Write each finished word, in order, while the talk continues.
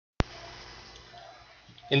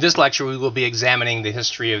In this lecture, we will be examining the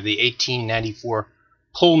history of the 1894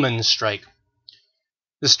 Pullman Strike.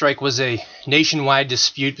 This strike was a nationwide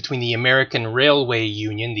dispute between the American Railway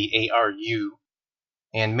Union, the ARU,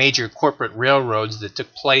 and major corporate railroads that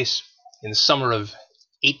took place in the summer of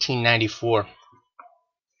 1894.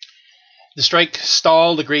 The strike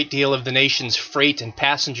stalled a great deal of the nation's freight and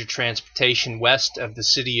passenger transportation west of the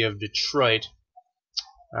city of Detroit.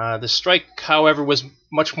 The strike, however, was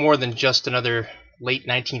much more than just another late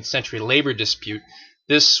 19th century labor dispute.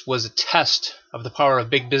 This was a test of the power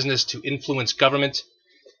of big business to influence government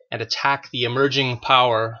and attack the emerging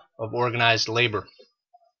power of organized labor.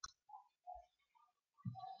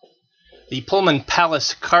 The Pullman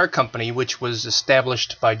Palace Car Company, which was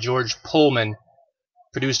established by George Pullman,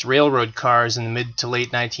 produced railroad cars in the mid to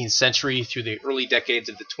late 19th century through the early decades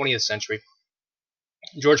of the 20th century.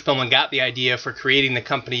 George Pullman got the idea for creating the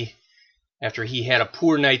company after he had a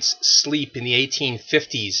poor night's sleep in the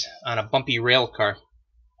 1850s on a bumpy rail car.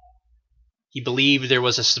 He believed there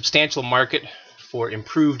was a substantial market for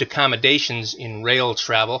improved accommodations in rail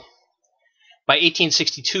travel. By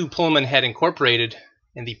 1862, Pullman had incorporated,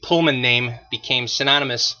 and the Pullman name became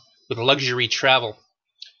synonymous with luxury travel.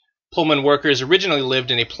 Pullman workers originally lived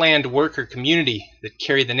in a planned worker community that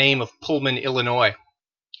carried the name of Pullman, Illinois.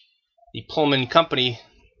 The Pullman Company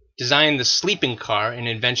designed the sleeping car, an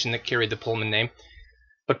invention that carried the Pullman name.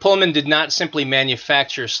 But Pullman did not simply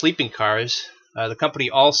manufacture sleeping cars. The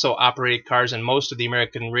company also operated cars on most of the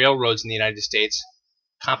American railroads in the United States,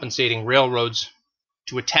 compensating railroads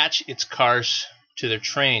to attach its cars to their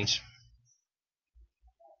trains.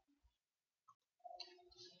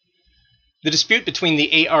 The dispute between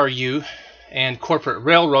the ARU and corporate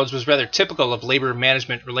railroads was rather typical of labor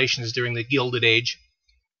management relations during the Gilded Age.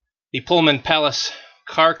 The Pullman Palace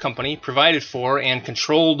Car Company provided for and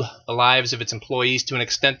controlled the lives of its employees to an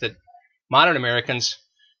extent that modern Americans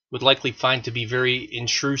would likely find to be very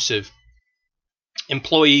intrusive.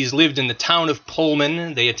 Employees lived in the town of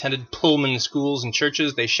Pullman, they attended Pullman schools and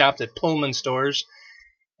churches, they shopped at Pullman stores,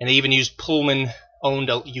 and they even used Pullman-owned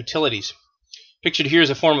utilities. Pictured here is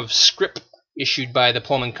a form of scrip issued by the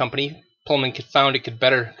Pullman Company. Pullman found it could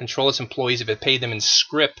better control its employees if it paid them in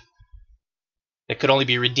scrip that could only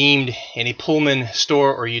be redeemed in a Pullman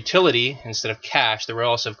store or utility instead of cash. There were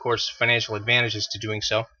also, of course, financial advantages to doing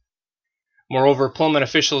so. Moreover, Pullman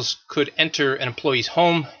officials could enter an employee's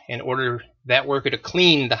home and order that worker to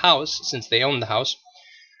clean the house, since they owned the house.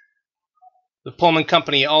 The Pullman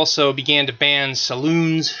Company also began to ban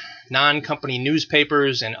saloons, non-company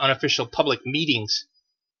newspapers, and unofficial public meetings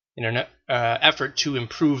in an effort to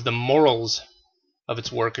improve the morals of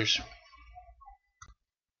its workers.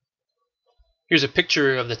 Here's a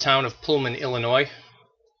picture of the town of Pullman, Illinois.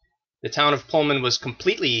 The town of Pullman was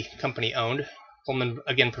completely company-owned. Pullman,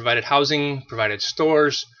 again, provided housing, provided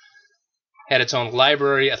stores, had its own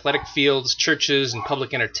library, athletic fields, churches, and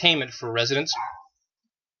public entertainment for residents.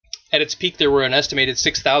 At its peak, there were an estimated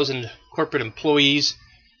 6,000 corporate employees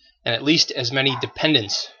and at least as many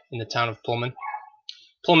dependents in the town of Pullman.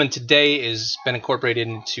 Pullman today has been incorporated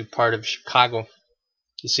into part of Chicago,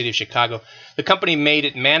 the city of Chicago. The company made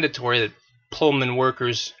it mandatory that Pullman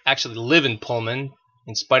workers actually live in Pullman,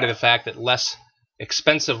 in spite of the fact that less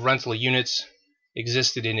expensive rental units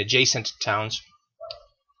existed in adjacent towns.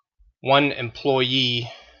 One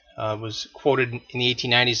employee was quoted in the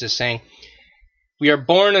 1890s as saying, "We are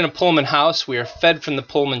born in a Pullman house, we are fed from the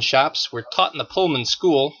Pullman shops, we're taught in the Pullman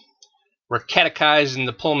school, we're catechized in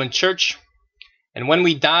the Pullman church, and when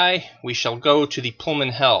we die, we shall go to the Pullman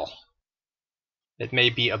hell." It may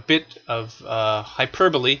be a bit of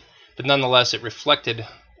hyperbole, but nonetheless it reflected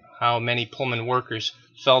how many Pullman workers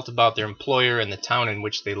felt about their employer and the town in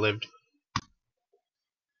which they lived.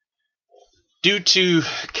 Due to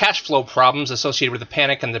cash flow problems associated with the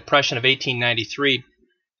Panic and Depression of 1893,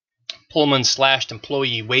 Pullman slashed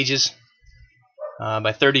employee wages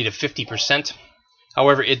by 30 to 50%.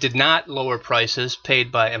 However, it did not lower prices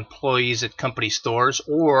paid by employees at company stores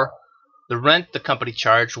or the rent the company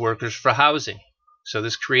charged workers for housing. So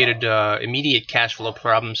this created immediate cash flow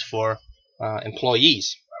problems for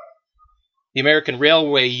employees. The American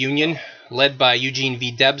Railway Union, led by Eugene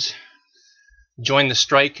V. Debs, joined the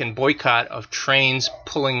strike and boycott of trains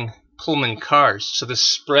pulling Pullman cars. So this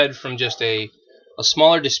spread from just a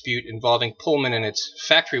smaller dispute involving Pullman and its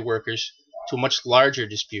factory workers to a much larger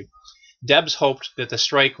dispute. Debs hoped that the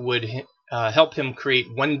strike would help him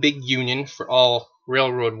create one big union for all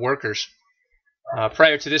railroad workers.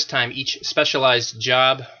 Prior to this time, each specialized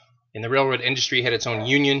job in the railroad industry had its own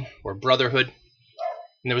union or brotherhood,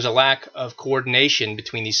 and there was a lack of coordination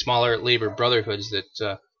between these smaller labor brotherhoods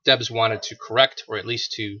that Debs wanted to correct, or at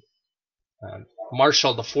least to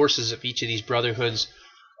marshal the forces of each of these brotherhoods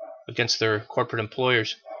against their corporate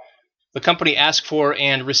employers. The company asked for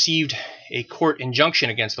and received a court injunction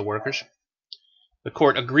against the workers. The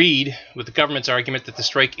court agreed with the government's argument that the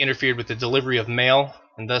strike interfered with the delivery of mail,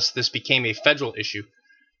 and thus this became a federal issue.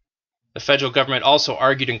 The federal government also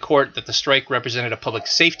argued in court that the strike represented a public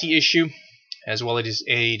safety issue, as well as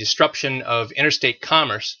a disruption of interstate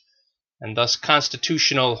commerce, and thus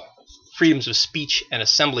constitutional freedoms of speech and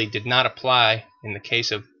assembly did not apply in the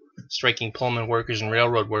case of striking Pullman workers and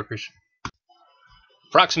railroad workers.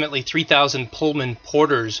 Approximately 3,000 Pullman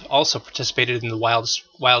porters also participated in the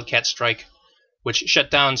Wildcat strike, which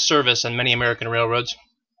shut down service on many American railroads.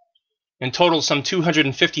 In total, some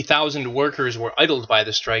 250,000 workers were idled by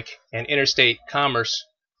the strike, and interstate commerce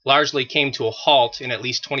largely came to a halt in at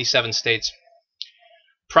least 27 states.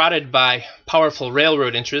 Prodded by powerful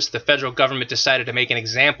railroad interests, the federal government decided to make an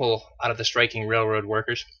example out of the striking railroad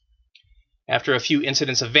workers. After a few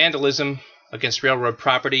incidents of vandalism against railroad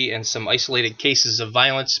property and some isolated cases of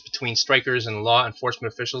violence between strikers and law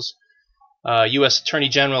enforcement officials, U.S. Attorney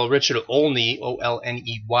General Richard Olney,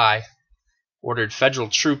 O-L-N-E-Y, ordered federal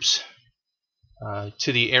troops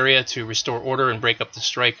to the area to restore order and break up the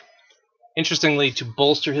strike. Interestingly, to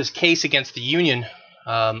bolster his case against the Union,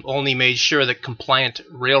 Olney made sure that compliant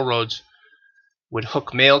railroads would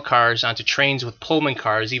hook mail cars onto trains with Pullman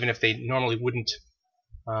cars, even if they normally wouldn't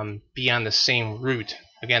be on the same route.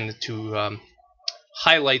 Again, to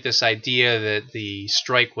highlight this idea that the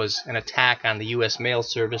strike was an attack on the U.S. mail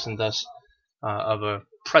service and thus of a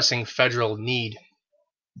pressing federal need.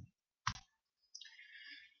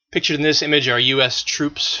 Pictured in this image are U.S.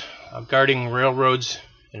 troops guarding railroads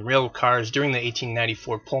and rail cars during the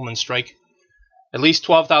 1894 Pullman strike. At least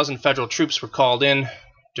 12,000 federal troops were called in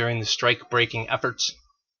during the strike-breaking efforts.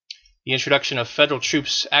 The introduction of federal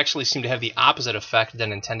troops actually seemed to have the opposite effect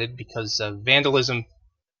than intended, because vandalism,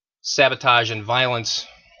 sabotage, and violence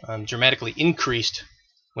dramatically increased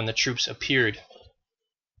when the troops appeared.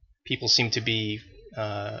 People seemed to be,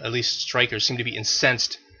 at least strikers, seemed to be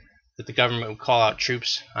incensed that the government would call out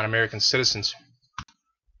troops on American citizens.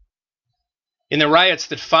 In the riots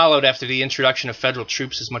that followed after the introduction of federal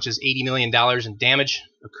troops, as much as $80 million in damage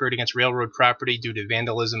occurred against railroad property due to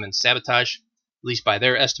vandalism and sabotage, at least by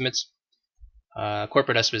their estimates,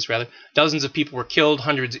 corporate estimates rather. Dozens of people were killed,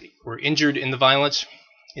 hundreds were injured in the violence.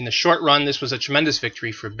 In the short run, this was a tremendous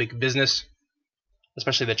victory for big business,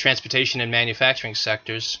 especially the transportation and manufacturing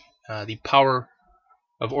sectors. The power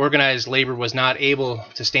of organized labor was not able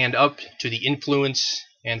to stand up to the influence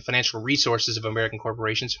and financial resources of American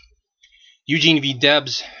corporations. Eugene V.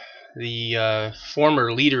 Debs, the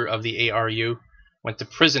former leader of the ARU, went to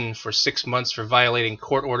prison for 6 months for violating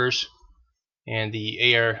court orders, and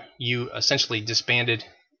the ARU essentially disbanded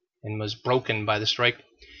and was broken by the strike.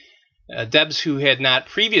 Debs, who had not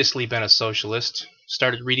previously been a socialist,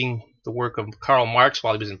 started reading the work of Karl Marx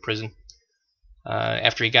while he was in prison.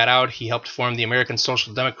 After he got out, he helped form the American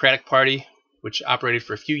Social Democratic Party, which operated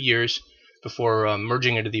for a few years before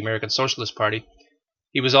merging into the American Socialist Party.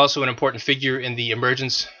 He was also an important figure in the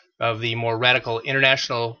emergence of the more radical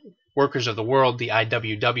International Workers of the World, the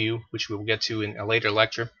IWW, which we will get to in a later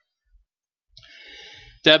lecture.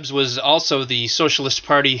 Debs was also the Socialist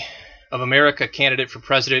Party of America candidate for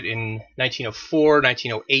president in 1904,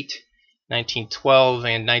 1908, 1912,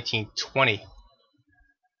 and 1920.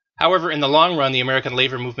 However, in the long run, the American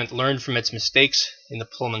labor movement learned from its mistakes in the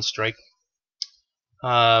Pullman strike.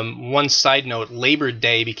 One side note, Labor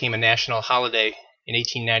Day became a national holiday in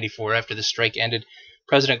 1894 after the strike ended.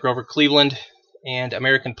 President Grover Cleveland and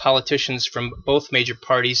American politicians from both major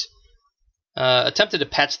parties attempted to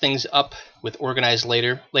patch things up with organized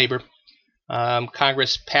labor.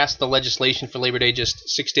 Congress passed the legislation for Labor Day just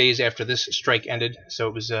 6 days after this strike ended, so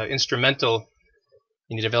it was instrumental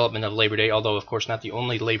in the development of Labor Day, although of course not the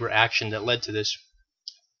only labor action that led to this.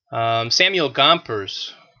 Samuel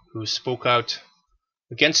Gompers, who spoke out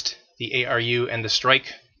against the ARU and the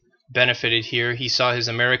strike, benefited here. He saw his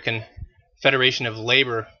American Federation of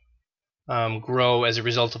Labor grow as a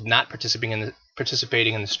result of not participating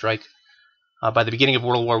in the strike. By the beginning of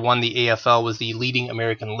World War I, the AFL was the leading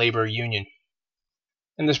American labor union.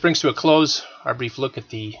 And this brings to a close our brief look at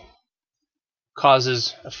the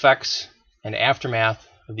causes, effects, and aftermath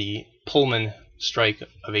of the Pullman strike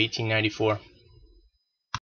of 1894.